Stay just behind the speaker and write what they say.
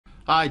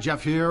Hi,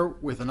 Jeff here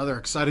with another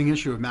exciting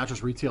issue of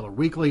Mattress Retailer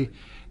Weekly.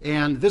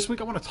 And this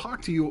week I want to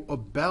talk to you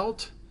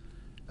about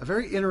a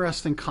very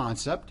interesting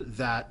concept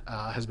that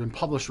has been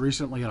published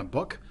recently in a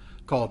book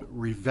called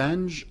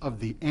Revenge of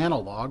the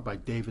Analog by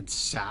David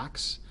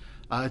Sachs.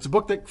 It's a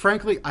book that,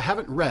 frankly, I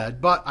haven't read,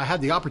 but I had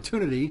the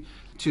opportunity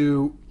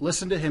to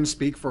listen to him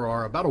speak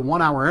for about a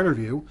 1-hour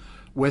interview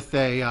with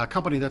a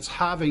company that's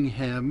having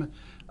him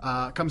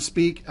come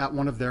speak at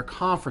one of their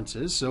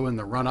conferences. So in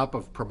the run-up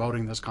of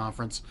promoting this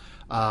conference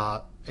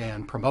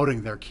and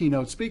promoting their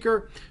keynote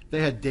speaker,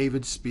 they had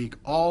David speak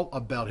all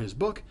about his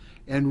book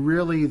and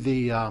really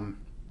the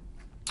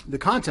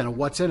content of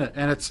what's in it.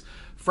 And it's,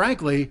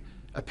 frankly,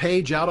 a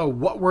page out of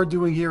what we're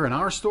doing here in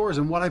our stores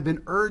and what I've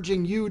been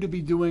urging you to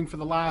be doing for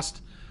the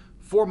last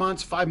 4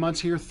 months, 5 months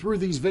here through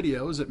these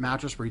videos at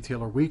Mattress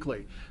Retailer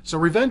Weekly. So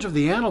Revenge of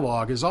the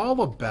Analog is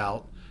all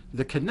about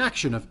the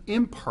connection of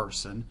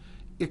in-person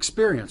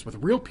experience with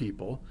real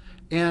people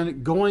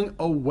and going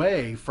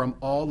away from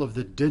all of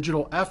the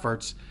digital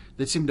efforts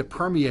that seem to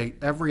permeate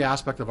every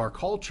aspect of our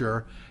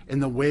culture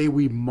and the way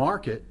we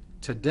market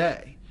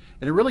today.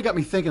 And it really got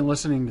me thinking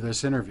listening to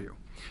this interview.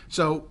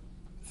 So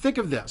think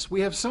of this.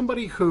 We have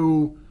somebody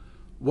who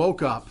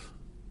woke up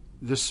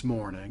this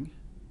morning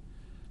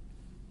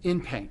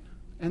in pain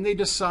and they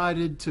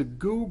decided to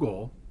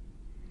Google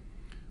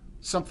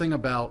something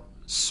about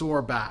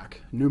sore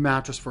back, new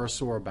mattress for a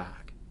sore back.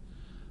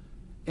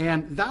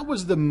 And that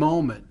was the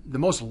moment, the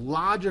most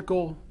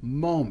logical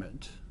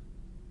moment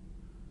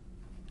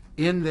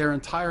in their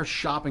entire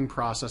shopping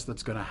process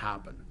that's going to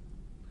happen.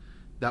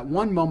 That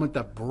one moment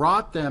that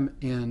brought them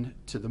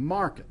into the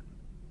market.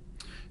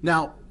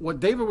 Now,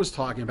 what David was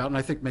talking about, and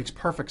I think makes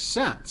perfect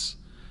sense,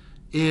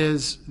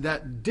 is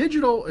that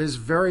digital is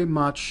very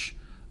much,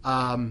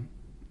 congruent's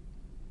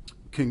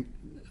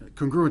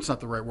not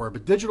the right word,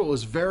 but digital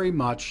is very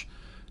much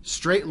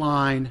straight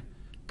line,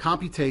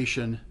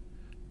 computation,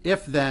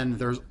 if then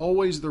there's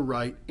always the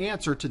right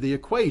answer to the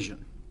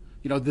equation.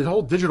 You know, the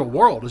whole digital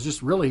world is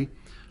just really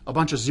a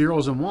bunch of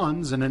zeros and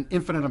ones and an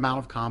infinite amount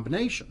of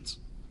combinations.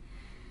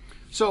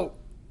 So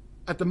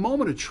at the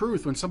moment of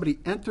truth, when somebody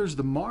enters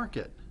the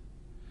market,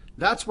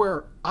 that's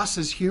where us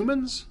as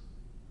humans,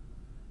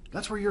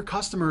 that's where your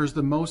customer is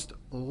the most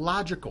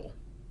logical.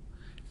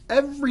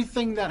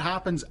 Everything that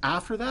happens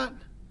after that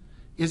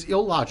is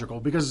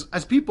illogical, because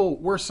as people,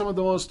 we're some of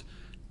the most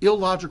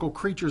illogical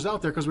creatures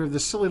out there because we have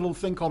this silly little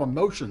thing called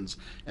emotions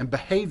and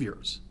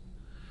behaviors.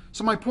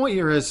 So my point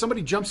here is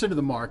somebody jumps into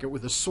the market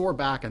with a sore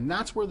back and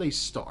that's where they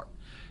start.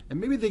 And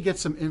maybe they get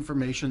some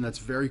information that's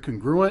very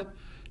congruent,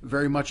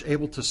 very much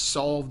able to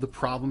solve the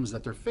problems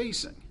that they're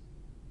facing.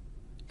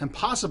 And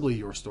possibly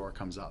your store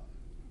comes up.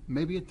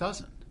 Maybe it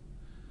doesn't.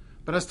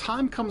 But as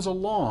time comes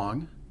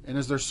along and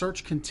as their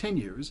search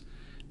continues,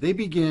 they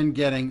begin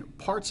getting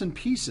parts and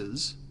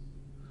pieces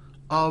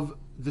of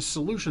the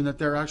solution that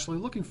they're actually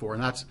looking for,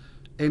 and that's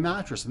a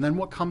mattress. And then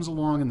what comes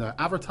along in the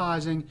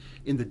advertising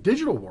in the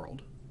digital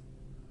world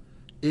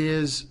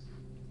is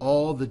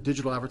all the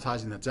digital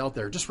advertising that's out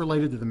there just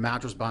related to the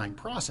mattress buying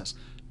process,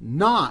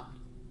 not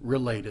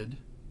related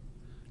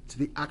to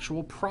the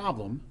actual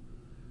problem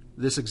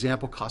this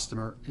example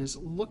customer is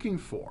looking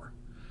for.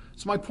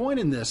 So my point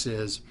in this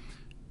is,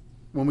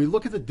 when we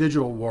look at the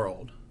digital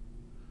world,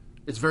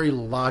 it's very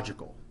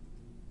logical.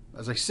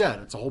 As I said,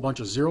 it's a whole bunch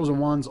of zeros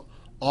and ones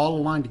all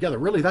aligned together.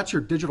 Really, that's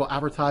your digital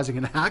advertising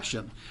in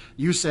action.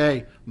 You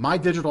say, my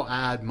digital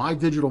ad, my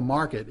digital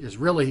market is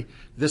really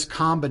this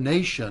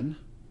combination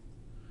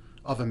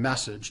of a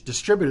message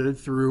distributed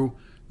through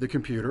the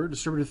computer,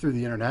 distributed through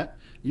the internet,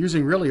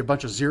 using really a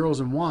bunch of zeros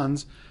and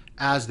ones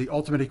as the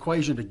ultimate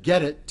equation to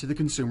get it to the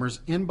consumer's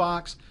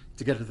inbox,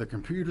 to get it to the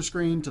computer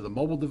screen, to the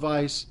mobile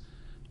device,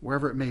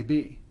 wherever it may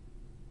be.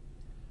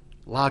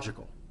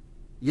 Logical.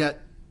 Yet,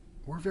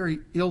 we're very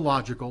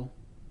illogical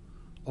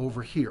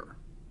over here.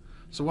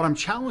 So what I'm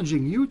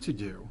challenging you to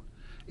do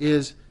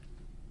is,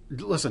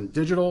 listen,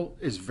 digital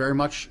is very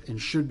much and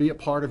should be a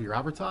part of your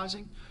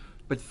advertising,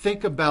 but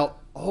think about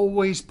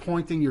always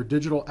pointing your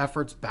digital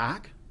efforts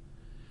back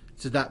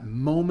to that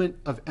moment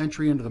of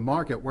entry into the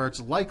market where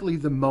it's likely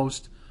the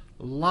most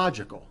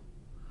logical.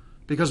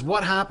 Because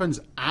what happens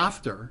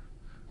after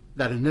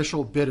that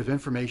initial bit of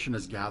information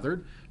is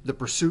gathered, the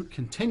pursuit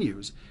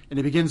continues and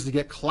it begins to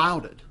get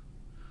clouded.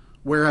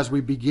 Whereas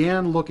we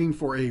began looking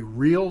for a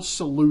real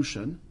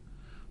solution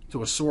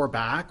to a sore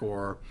back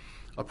or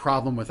a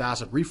problem with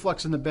acid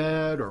reflux in the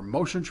bed or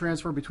motion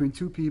transfer between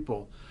two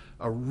people,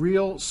 a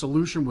real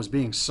solution was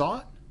being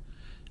sought.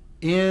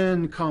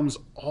 In comes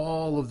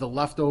all of the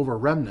leftover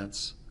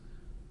remnants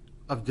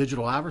of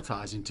digital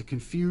advertising to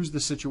confuse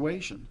the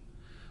situation.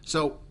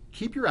 So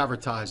keep your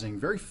advertising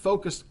very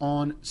focused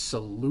on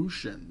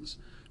solutions,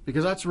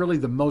 because that's really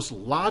the most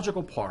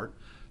logical part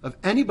of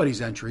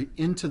anybody's entry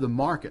into the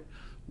market.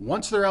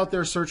 Once they're out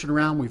there searching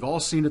around, we've all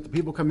seen it, the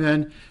people come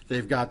in,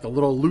 they've got the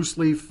little loose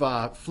leaf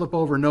flip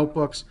over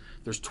notebooks,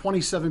 there's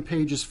 27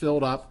 pages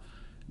filled up,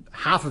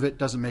 half of it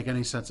doesn't make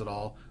any sense at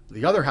all,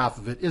 the other half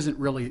of it isn't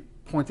really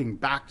pointing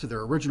back to their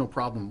original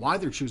problem, why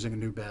they're choosing a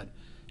new bed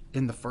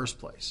in the first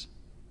place.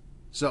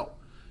 So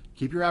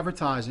Keep your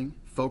advertising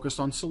focused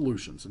on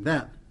solutions. And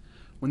then,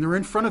 when they're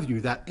in front of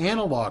you, that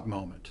analog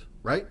moment,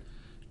 right?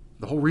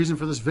 The whole reason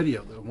for this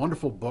video, the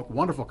wonderful book,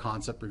 wonderful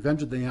concept,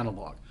 Revenge of the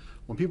Analog.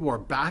 When people are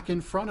back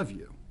in front of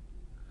you,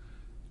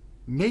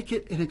 make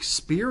it an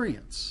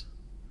experience.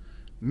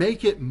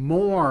 Make it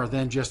more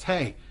than just,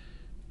 hey,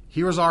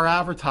 here's our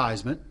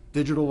advertisement,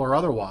 digital or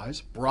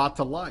otherwise, brought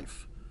to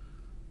life.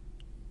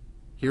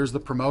 Here's the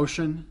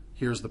promotion,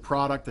 here's the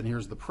product, and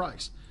here's the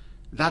price.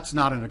 That's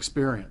not an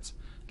experience.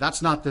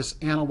 That's not this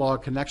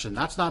analog connection.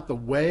 That's not the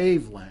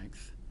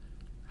wavelength,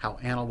 how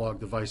analog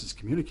devices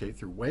communicate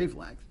through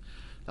wavelength.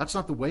 That's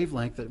not the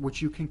wavelength at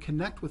which you can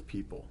connect with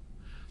people.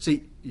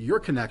 See, your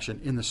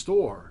connection in the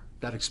store,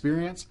 that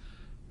experience,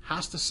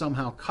 has to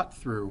somehow cut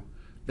through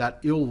that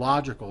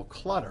illogical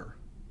clutter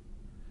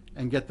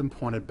and get them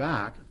pointed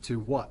back to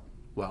what?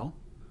 Well,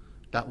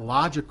 that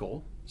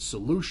logical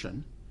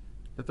solution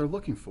that they're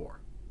looking for.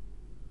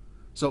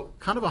 So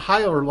kind of a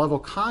higher level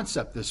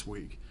concept this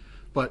week,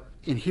 but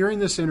in hearing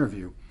this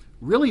interview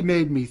really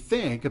made me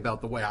think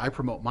about the way I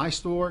promote my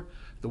store,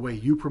 the way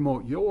you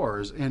promote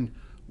yours, and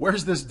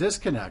where's this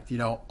disconnect? You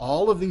know,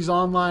 all of these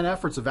online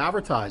efforts of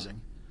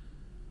advertising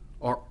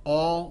are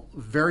all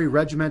very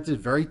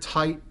regimented, very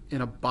tight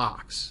in a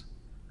box.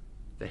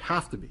 They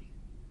have to be.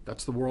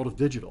 That's the world of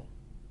digital.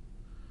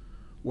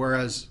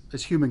 Whereas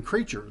as human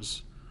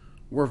creatures,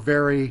 we're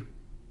very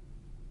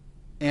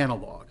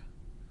analog.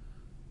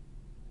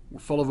 We're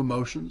full of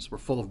emotions, we're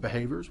full of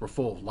behaviors, we're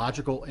full of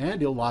logical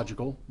and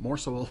illogical, more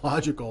so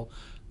illogical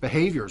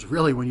behaviors,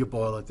 really, when you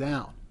boil it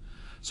down.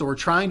 So we're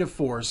trying to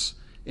force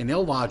an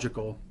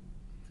illogical,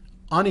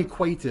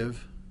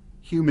 unequative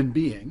human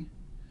being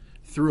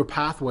through a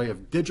pathway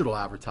of digital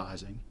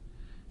advertising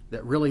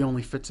that really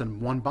only fits in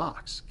one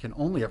box, can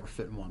only ever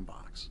fit in one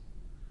box.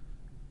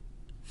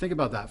 Think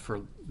about that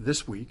for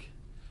this week.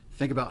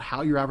 Think about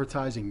how your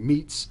advertising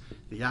meets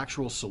the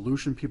actual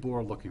solution people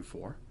are looking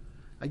for.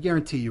 I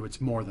guarantee you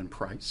it's more than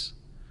price.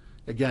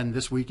 Again,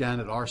 this weekend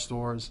at our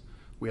stores,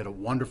 we had a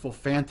wonderful,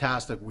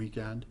 fantastic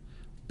weekend.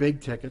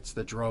 Big tickets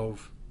that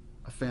drove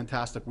a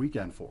fantastic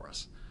weekend for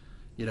us.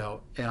 You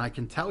know, and I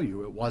can tell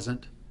you it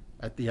wasn't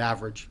at the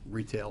average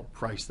retail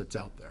price that's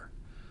out there.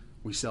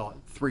 We sell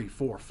at 3,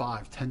 4,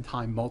 5, 10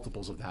 time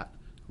multiples of that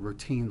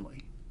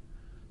routinely.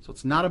 So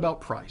it's not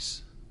about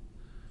price.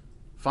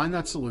 Find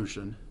that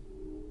solution.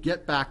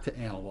 Get back to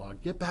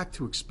analog. Get back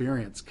to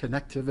experience,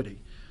 connectivity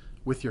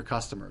with your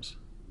customers.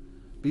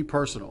 Be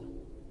personal.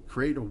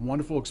 Create a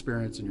wonderful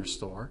experience in your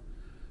store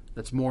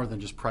that's more than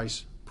just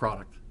price,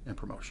 product, and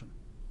promotion.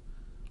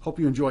 Hope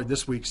you enjoyed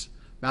this week's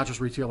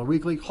Mattress Retailer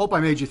Weekly. Hope I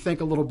made you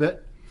think a little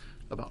bit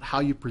about how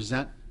you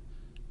present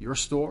your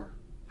store,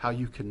 how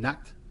you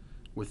connect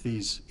with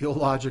these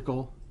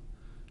illogical,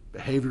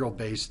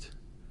 behavioral-based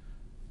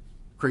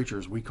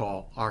creatures we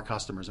call our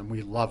customers, and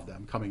we love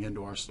them coming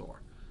into our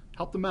store.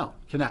 Help them out.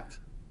 Connect.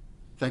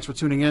 Thanks for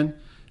tuning in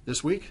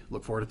this week.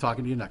 Look forward to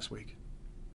talking to you next week.